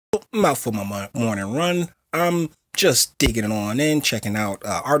I'm out for my morning run. I'm just digging it on in, checking out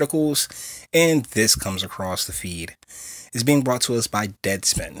articles, and this comes across the feed. It's being brought to us by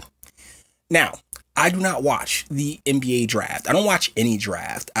Deadspin. Now, I do not watch the NBA draft. I don't watch any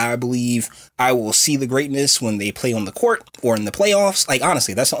draft. I believe I will see the greatness when they play on the court or in the playoffs. Like,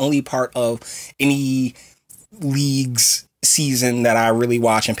 honestly, that's the only part of any league's season that I really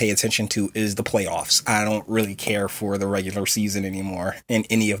watch and pay attention to is the playoffs. I don't really care for the regular season anymore in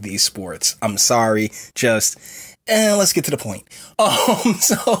any of these sports. I'm sorry, just let's get to the point.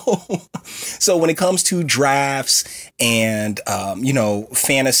 So when it comes to drafts and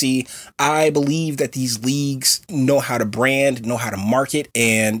fantasy, I believe that these leagues know how to brand, know how to market,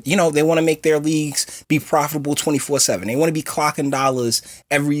 and they want to make their leagues be profitable 24/7. They want to be clocking dollars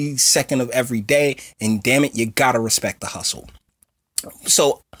every second of every day, and damn it, you gotta respect the hustle.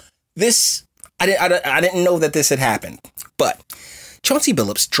 So this, I didn't know that this had happened, but Chauncey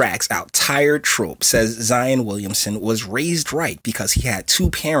Billups drags out tired trope, says Zion Williamson was raised right because he had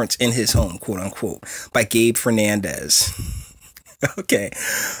two parents in his home, quote unquote, by Gabe Fernandez. Okay,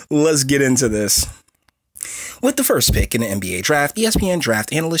 let's get into this. With the first pick in the NBA draft, ESPN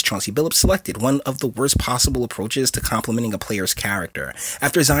draft analyst Chauncey Billups selected one of the worst possible approaches to complimenting a player's character.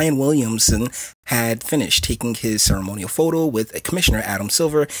 After Zion Williamson had finished taking his ceremonial photo with Commissioner Adam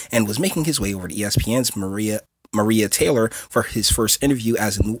Silver and was making his way over to ESPN's Maria Taylor for his first interview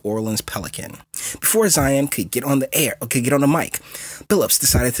as a New Orleans Pelican. Before Zion could get on the mic, Billups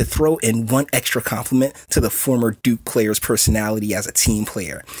decided to throw in one extra compliment to the former Duke player's personality as a team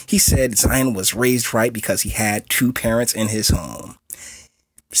player. He said Zion was raised right because he had two parents in his home.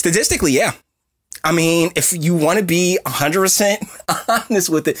 Statistically, yeah. I mean, if you want to be 100% honest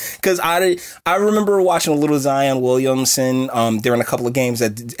with it, because I remember watching a little Zion Williamson during a couple of games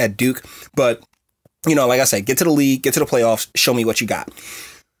at Duke, but like I said, get to the league, get to the playoffs, show me what you got.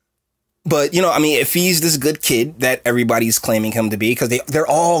 But, if he's this good kid that everybody's claiming him to be, because they're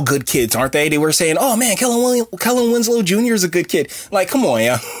all good kids, aren't they? They were saying, oh man, Kellen Winslow Jr. is a good kid. Like, come on,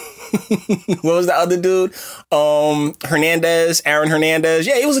 yeah. What was the other dude? Aaron Hernandez.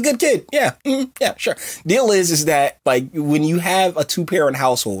 Yeah, he was a good kid. Yeah. Yeah, sure. Deal is that, like, when you have a two-parent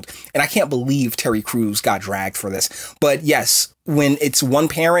household, and I can't believe Terry Crews got dragged for this, but yes, when it's one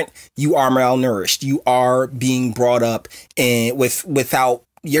parent, you are malnourished. You are being brought up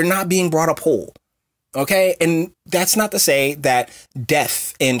you're not being brought up whole. Okay. And that's not to say that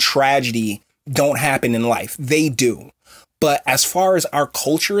death and tragedy don't happen in life. They do. But as far as our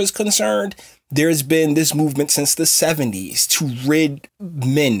culture is concerned, there's been this movement since the 70s to rid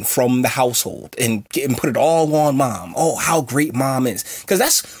men from the household and put it all on mom. Oh, how great mom is. Because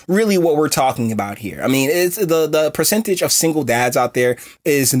that's really what we're talking about here. I mean, it's the percentage of single dads out there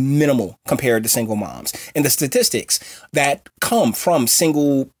is minimal compared to single moms. And the statistics that come from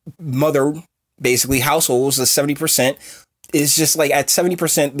single mother, basically households, the 70%, is just like at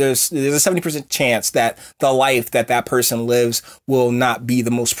 70%, there's a 70% chance that the life that person lives will not be the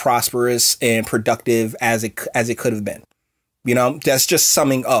most prosperous and productive as it could have been. That's just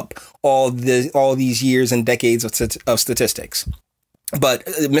summing up all these years and decades of statistics. But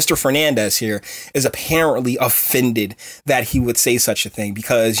Mr. Fernandez here is apparently offended that he would say such a thing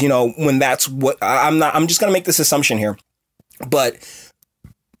because, when that's what I'm just going to make this assumption here, but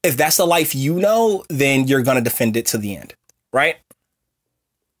if that's the life then you're going to defend it to the end. Right?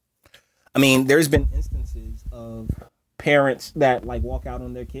 I mean, there's been instances of parents that walk out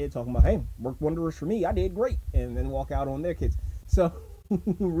on their kids talking about, hey, worked wonders for me. I did great. And then walk out on their kids. So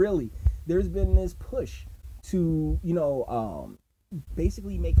really, there's been this push to,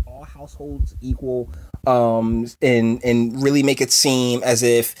 basically make all households equal and really make it seem as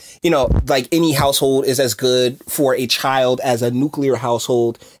if, any household is as good for a child as a nuclear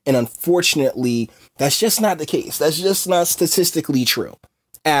household. And unfortunately, that's just not the case. That's just not statistically true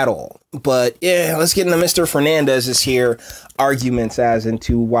at all. But yeah, let's get into Mr. Fernandez's here arguments as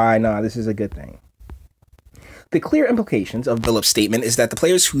into why this is a good thing. The clear implications of Billups' statement is that the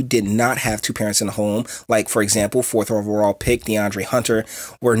players who did not have two parents in the home, like, for example, 4th overall pick DeAndre Hunter,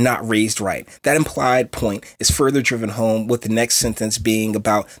 were not raised right. That implied point is further driven home with the next sentence being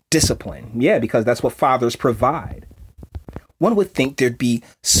about discipline. Yeah, because that's what fathers provide. One would think there'd be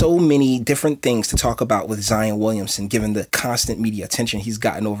so many different things to talk about with Zion Williamson, given the constant media attention he's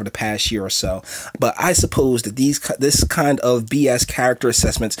gotten over the past year or so. But I suppose that this kind of BS character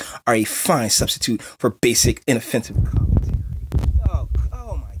assessments are a fine substitute for basic inoffensive commentary.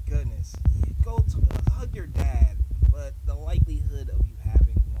 Oh my goodness. Go hug your dad, but the likelihood of you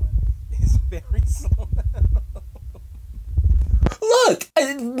having one is very small. Look,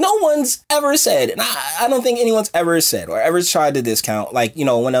 no one's ever said, and I don't think anyone's ever said or ever tried to discount, like, you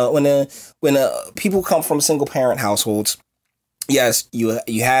know, when people come from single parent households, yes, you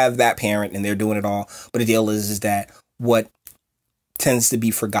have that parent and they're doing it all, but the deal is that what tends to be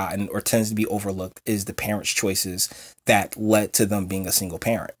forgotten or tends to be overlooked is the parents' choices that led to them being a single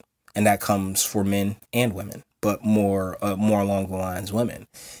parent, and that comes for men and women, but more along the lines women,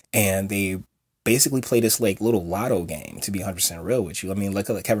 and they basically play this like little lotto game, to be 100% real with you. I mean,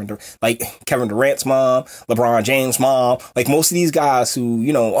 look at Kevin Durant's mom, LeBron James' mom, like most of these guys who,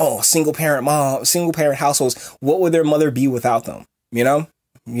 you know, single parent households, what would their mother be without them? You know,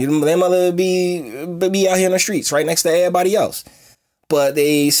 their mother would be out here in the streets right next to everybody else. But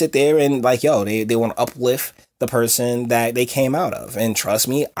they sit there and like, yo, they want to uplift the person that they came out of. And trust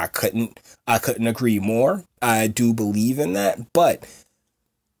me, I couldn't agree more. I do believe in that, but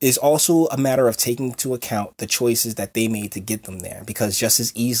it's also a matter of taking into account the choices that they made to get them there. Because just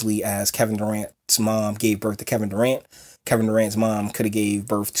as easily as Kevin Durant's mom gave birth to Kevin Durant, Kevin Durant's mom could have gave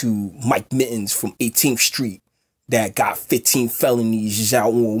birth to Mike Mittens from 18th Street that got 15 felonies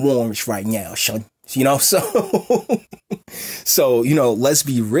out on warrants right now, son. You know, so, you know, let's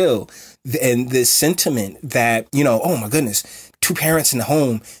be real. And this sentiment that, you know, oh my goodness, two parents in the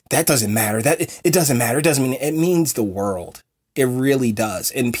home, that doesn't matter. That it doesn't matter. It doesn't mean it means the world. It really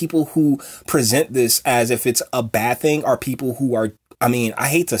does. And people who present this as if it's a bad thing are people who are, I mean, I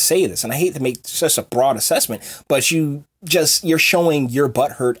hate to say this and I hate to make such a broad assessment, but you're showing your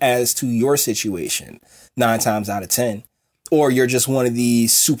butthurt as to your situation 9 times out of 10. Or you're just one of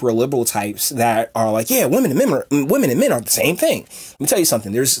these super liberal types that are like, yeah, women and men are the same thing. Let me tell you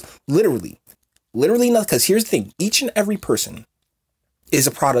something. There's literally nothing. Because here's the thing. Each and every person is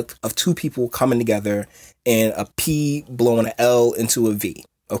a product of two people coming together and a P blowing an L into a V.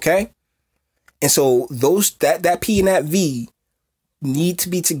 Okay. And so that P and that V need to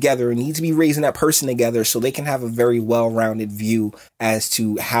be together, need to be raising that person together so they can have a very well-rounded view as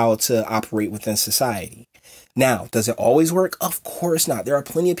to how to operate within society. Now, does it always work? Of course not. There are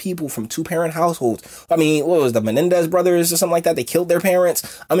plenty of people from two-parent households. I mean, what was the Menendez brothers or something like that? They killed their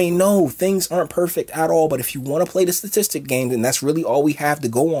parents. I mean, no, things aren't perfect at all. But if you want to play the statistic game, then that's really all we have to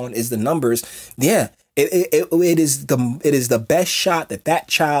go on is the numbers. Yeah. It is the best shot that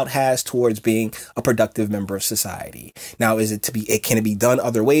child has towards being a productive member of society. Now, can it be done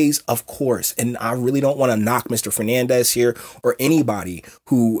other ways? Of course. And I really don't want to knock Mr. Fernandez here or anybody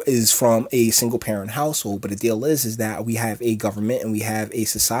who is from a single parent household. But the deal is that we have a government and we have a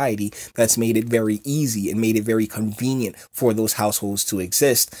society that's made it very easy and made it very convenient for those households to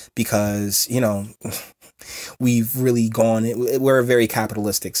exist because, you know, we've really we're a very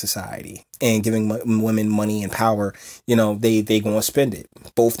capitalistic society, and giving women money and power, you know, they going to spend it,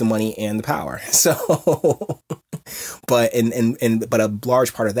 both the money and the power. So, but a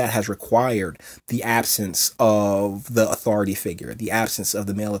large part of that has required the absence of the authority figure, the absence of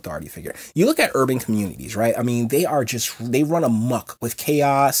the male authority figure. You look at urban communities, right? I mean, they run amok with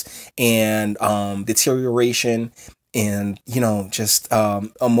chaos and deterioration. And, you know, just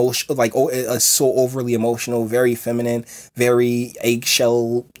emotional, like so overly emotional, very feminine, very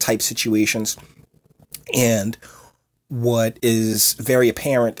eggshell type situations. And what is very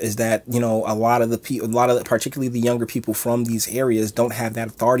apparent is that, you know, a lot of particularly the younger people from these areas don't have that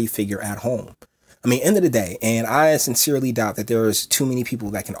authority figure at home. I mean, end of the day, and I sincerely doubt that there's too many people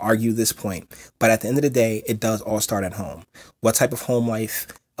that can argue this point, but at the end of the day, it does all start at home. What type of home life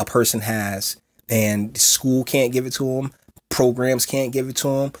a person has, and school can't give it to them. Programs can't give it to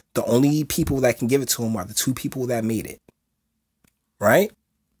them. The only people that can give it to them are the two people that made it. Right?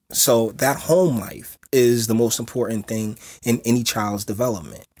 So that home life is the most important thing in any child's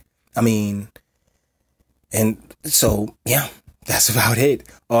development. I mean, and so, yeah, that's about it.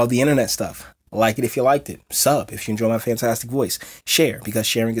 All the internet stuff. Like it if you liked it. Sub if you enjoy my fantastic voice. Share, because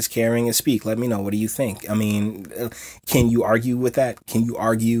sharing is caring, and speak. Let me know. What do you think? I mean, can you argue with that? Can you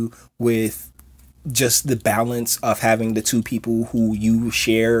argue with just the balance of having the two people who you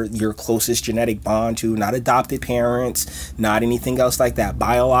share your closest genetic bond to, not adopted parents, not anything else like that.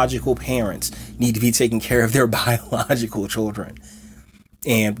 Biological parents need to be taking care of their biological children.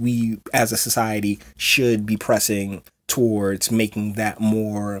 And we, as a society, should be pressing towards making that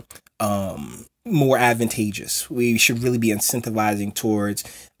more advantageous. We should really be incentivizing towards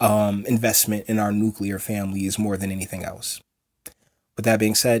investment in our nuclear families more than anything else. With that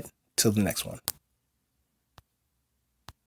being said, till the next one.